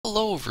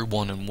Hello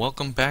everyone and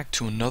welcome back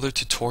to another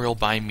tutorial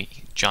by me,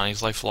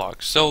 Johnny's Life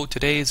Vlog. So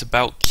today is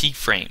about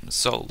keyframes.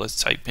 So let's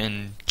type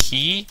in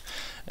key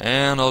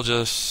and I'll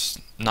just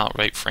not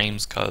write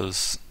frames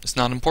because it's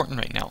not important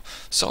right now.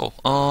 So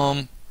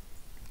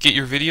get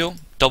your video,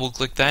 double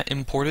click that,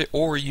 import it,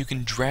 or you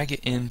can drag it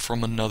in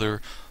from another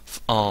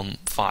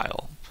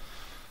file.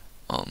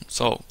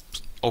 So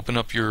open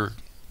up your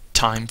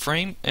time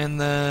frame and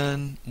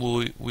then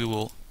we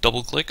will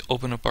double click,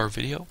 open up our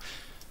video.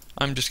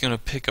 I'm just going to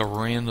pick a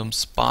random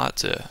spot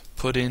to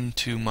put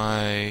into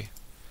my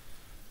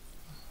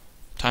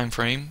time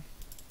frame.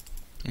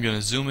 I'm going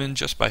to zoom in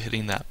just by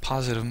hitting that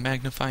positive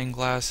magnifying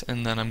glass,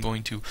 and then I'm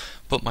going to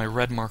put my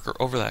red marker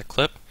over that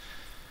clip.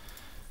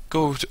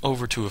 Go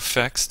over to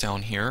effects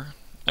down here,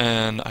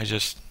 and I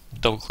just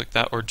double click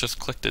that, or just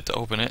clicked it to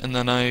open it, and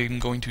then I'm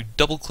going to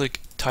double click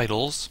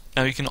titles.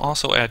 Now you can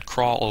also add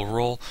crawl or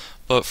roll,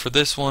 but for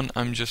this one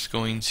I'm just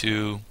going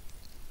to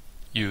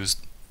use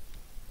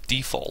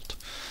default.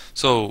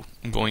 So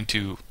I'm going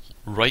to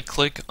right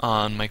click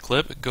on my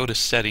clip, go to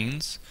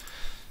settings,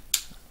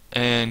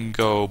 and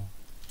go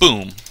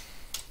boom.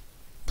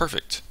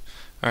 Perfect.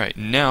 Alright,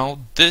 now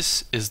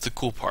this is the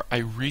cool part. I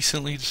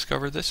recently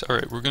discovered this.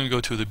 Alright, we're going to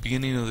go to the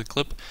beginning of the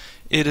clip.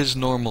 It is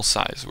normal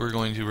size. We're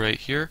going to right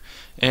here,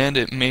 and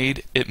it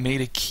made a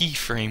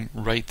keyframe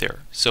right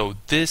there. So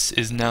this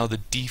is now the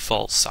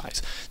default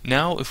size.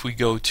 Now if we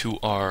go to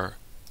our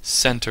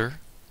center,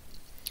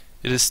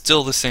 it is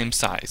still the same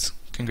size.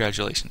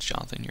 Congratulations,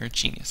 Jonathan, you're a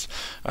genius.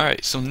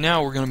 Alright, so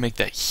now we're going to make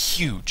that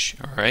huge.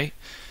 Alright,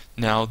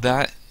 now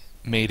that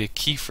made a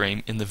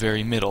keyframe in the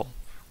very middle,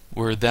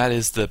 where that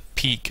is the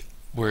peak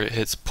where it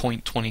hits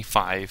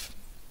 0.25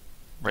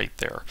 right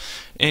there.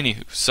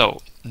 Anywho,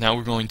 so now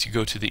we're going to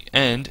go to the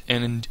end,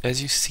 and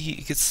as you see,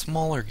 it gets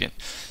smaller again.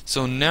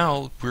 So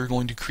now we're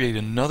going to create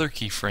another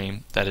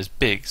keyframe that is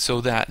big, so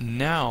that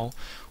now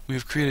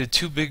we've created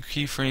two big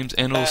keyframes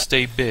and it'll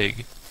stay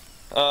big.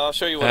 I'll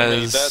show you what I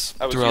made. That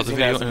I was throughout the using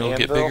video, as and an it'll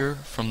get anvil, bigger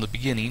from the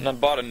beginning. and I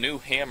bought a new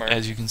hammer,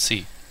 as you can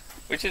see,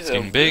 which is it's a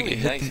getting big. really It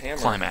hit nice the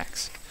hammer.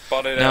 climax.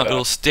 Bought it Now at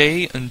it'll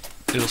stay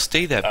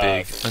that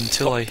big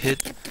until I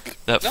hit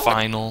that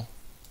final.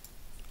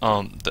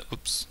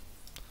 Oops.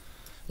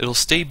 It'll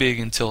stay big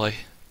until I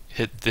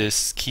hit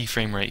this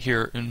keyframe right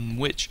here, in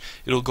which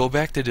it'll go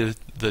back to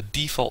the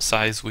default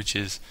size, which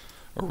is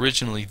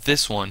originally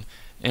this one.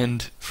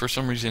 And for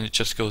some reason it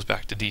just goes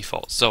back to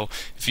default. So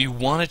if you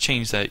want to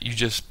change that, you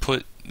just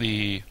put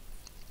the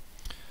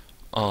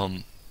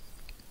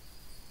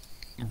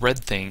red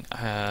thing,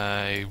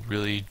 I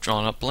really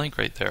drawn up blank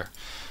right there,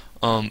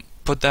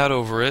 put that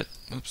over it,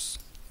 oops,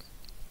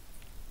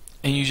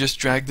 and you just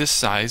drag this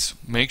size.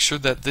 Make sure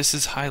that this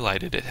is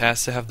highlighted. It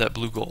has to have that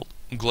blue gold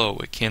glow.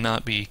 It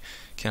cannot be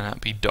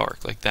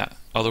dark like that,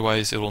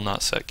 otherwise it will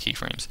not set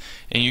keyframes.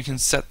 And you can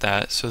set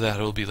that so that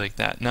it'll be like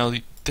that. Now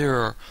there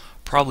are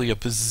probably a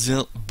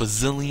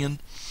bazillion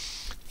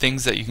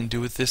things that you can do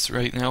with this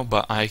right now,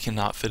 but I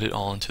cannot fit it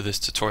all into this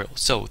tutorial.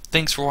 So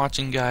thanks for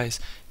watching, guys.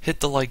 Hit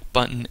the like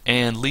button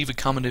and leave a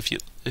comment if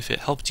it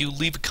helped you.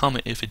 Leave a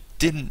comment if it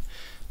didn't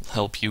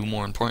help you,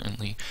 more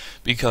importantly,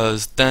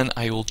 because then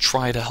I will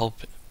try to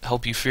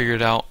help you figure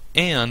it out,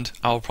 and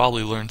I'll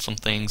probably learn some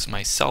things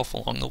myself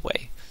along the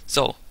way.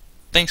 So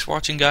thanks for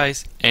watching,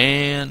 guys,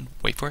 and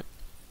wait for it.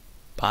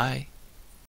 Bye.